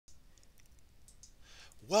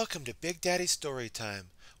Welcome to Big Daddy Storytime.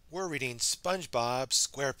 We're reading SpongeBob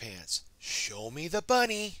SquarePants. Show me the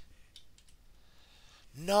bunny.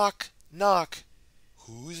 Knock, knock.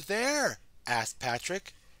 Who's there? Asked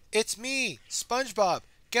Patrick. It's me, SpongeBob.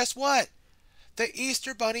 Guess what? The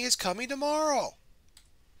Easter Bunny is coming tomorrow.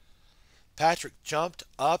 Patrick jumped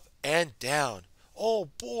up and down. Oh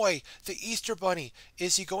boy, the Easter Bunny.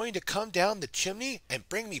 Is he going to come down the chimney and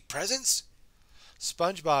bring me presents?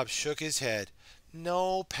 SpongeBob shook his head.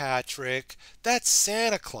 No, Patrick, that's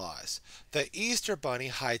Santa Claus. The Easter Bunny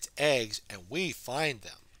hides eggs and we find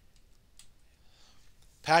them.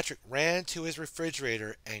 Patrick ran to his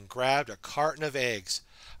refrigerator and grabbed a carton of eggs.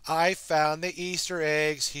 I found the Easter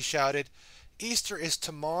eggs, he shouted. Easter is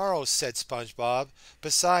tomorrow, said SpongeBob.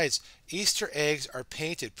 Besides, Easter eggs are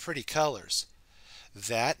painted pretty colors.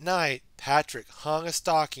 That night, Patrick hung a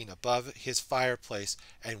stocking above his fireplace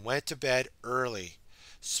and went to bed early.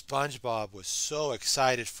 SpongeBob was so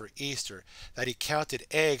excited for Easter that he counted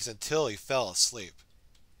eggs until he fell asleep.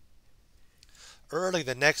 Early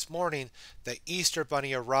the next morning, the Easter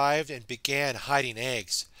Bunny arrived and began hiding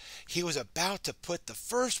eggs. He was about to put the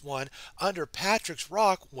first one under Patrick's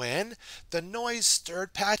rock when the noise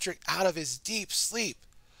stirred Patrick out of his deep sleep.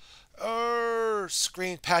 "Urgh!"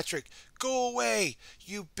 screamed Patrick. "Go away,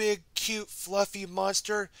 you big, cute, fluffy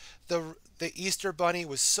monster!" The Easter Bunny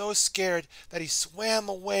was so scared that he swam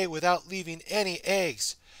away without leaving any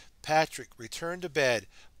eggs. Patrick returned to bed,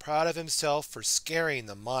 proud of himself for scaring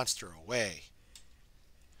the monster away.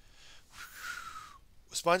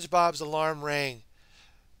 SpongeBob's alarm rang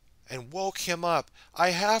and woke him up. "I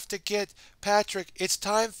have to get Patrick. It's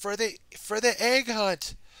time for the egg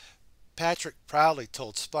hunt." Patrick proudly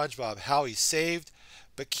told SpongeBob how he saved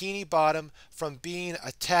Bikini Bottom from being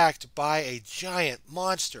attacked by a giant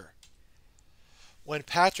monster. When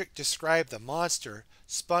Patrick described the monster,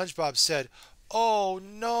 SpongeBob said, "Oh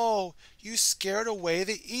no, you scared away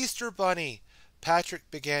the Easter Bunny." Patrick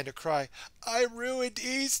began to cry. "I ruined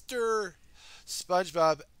Easter."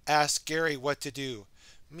 SpongeBob asked Gary what to do.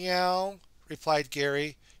 "Meow," replied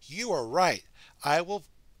Gary. "You are right. I will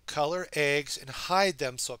color eggs and hide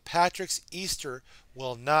them so Patrick's Easter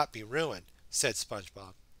will not be ruined," said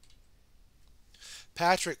SpongeBob.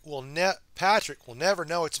 Patrick will never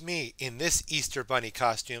know it's me in this Easter Bunny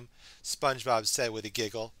costume," SpongeBob said with a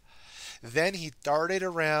giggle. Then he darted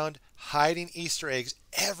around, hiding Easter eggs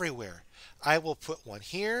everywhere. "I will put one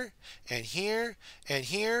here, and here, and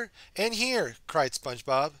here, and here," cried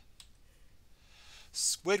SpongeBob.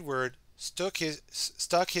 Squidward stuck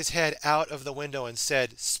his head out of the window and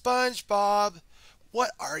said, "SpongeBob,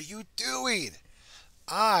 what are you doing?"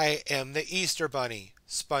 "I am the Easter Bunny,"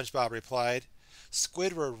 SpongeBob replied.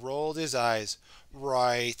 Squidward rolled his eyes.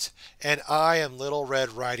 "Right, and I am Little Red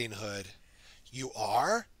Riding Hood." "You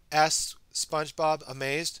are?" asked SpongeBob,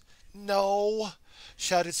 amazed. "No,"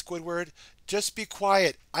 shouted Squidward. "Just be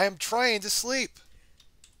quiet. I am trying to sleep."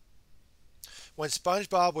 When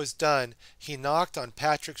SpongeBob was done, he knocked on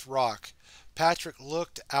Patrick's rock. Patrick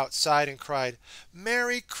looked outside and cried,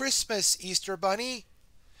 "Merry Christmas, Easter Bunny!"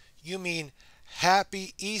 "You mean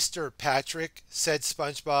Happy Easter, Patrick," said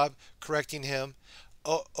SpongeBob, correcting him.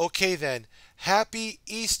 Okay then. Happy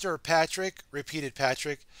Easter, Patrick," repeated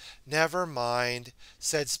Patrick. "Never mind,"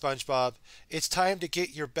 said SpongeBob. "It's time to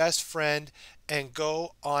get your best friend and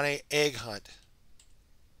go on an egg hunt."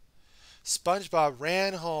 SpongeBob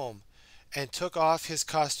ran home and took off his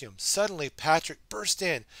costume. Suddenly Patrick burst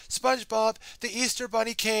in. "SpongeBob, the Easter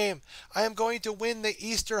Bunny came! I am going to win the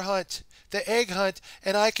Easter hunt, the egg hunt,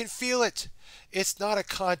 and I can feel it." "It's not a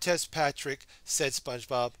contest, Patrick," said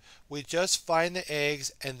SpongeBob. "We just find the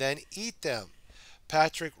eggs and then eat them."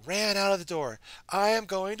 Patrick ran out of the door. "I am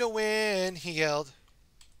going to win," he yelled.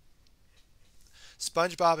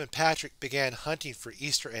 SpongeBob and Patrick began hunting for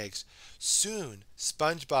Easter eggs. Soon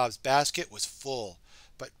SpongeBob's basket was full,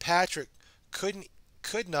 but Patrick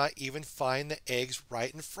could not even find the eggs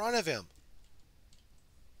right in front of him.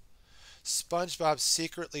 SpongeBob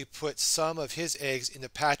secretly put some of his eggs into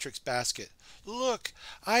Patrick's basket. "Look,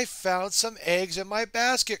 I found some eggs in my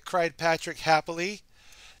basket," cried Patrick happily.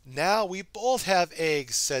 "Now we both have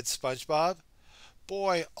eggs," said SpongeBob.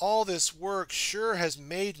 "Boy, all this work sure has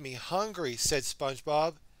made me hungry," said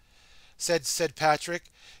SpongeBob. Said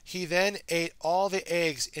Patrick. He then ate all the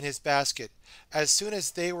eggs in his basket. As soon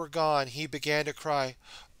as they were gone, he began to cry.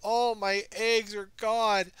 "All my eggs are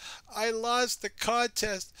gone. I lost the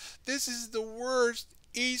contest. This is the worst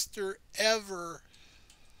Easter ever."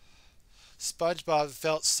 SpongeBob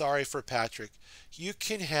felt sorry for Patrick. "You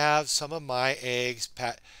can have some of my eggs,"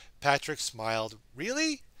 Patrick smiled.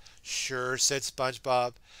 "Really?" "Sure," said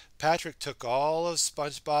SpongeBob. Patrick took all of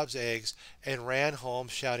SpongeBob's eggs and ran home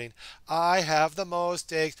shouting, I have the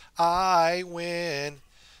most eggs, I win.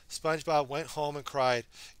 SpongeBob went home and cried,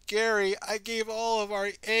 Gary, I gave all of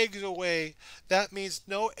our eggs away. That means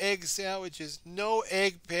no egg sandwiches, no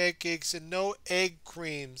egg pancakes, and no egg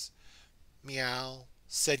creams. Meow,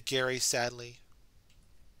 said Gary sadly.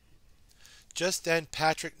 Just then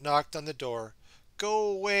Patrick knocked on the door. Go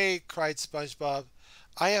away, cried SpongeBob.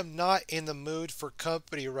 I am not in the mood for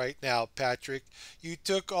company right now, Patrick. You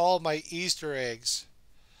took all my Easter eggs.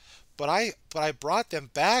 But I brought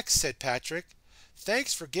them back, said Patrick.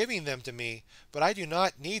 Thanks for giving them to me, but I do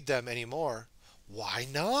not need them any more. Why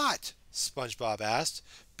not? SpongeBob asked.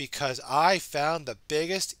 Because I found the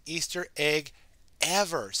biggest Easter egg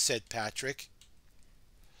ever, said Patrick.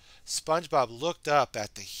 SpongeBob looked up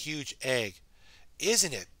at the huge egg.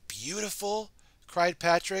 Isn't it beautiful? Cried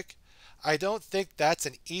Patrick. I don't think that's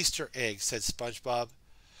an Easter egg, said SpongeBob.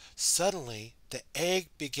 Suddenly, the egg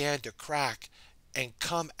began to crack and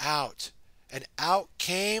come out, and out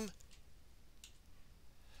came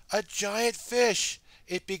a giant fish.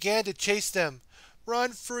 It began to chase them.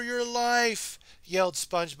 Run for your life, yelled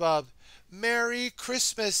SpongeBob. Merry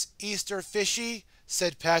Christmas, Easter fishy,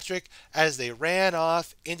 said Patrick as they ran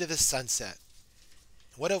off into the sunset.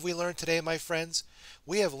 What have we learned today, my friends?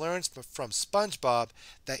 We have learned from SpongeBob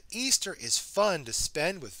that Easter is fun to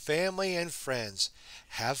spend with family and friends.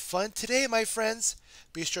 Have fun today, my friends.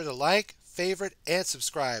 Be sure to like, favorite, and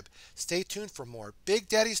subscribe. Stay tuned for more Big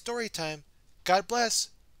Daddy Storytime. God bless.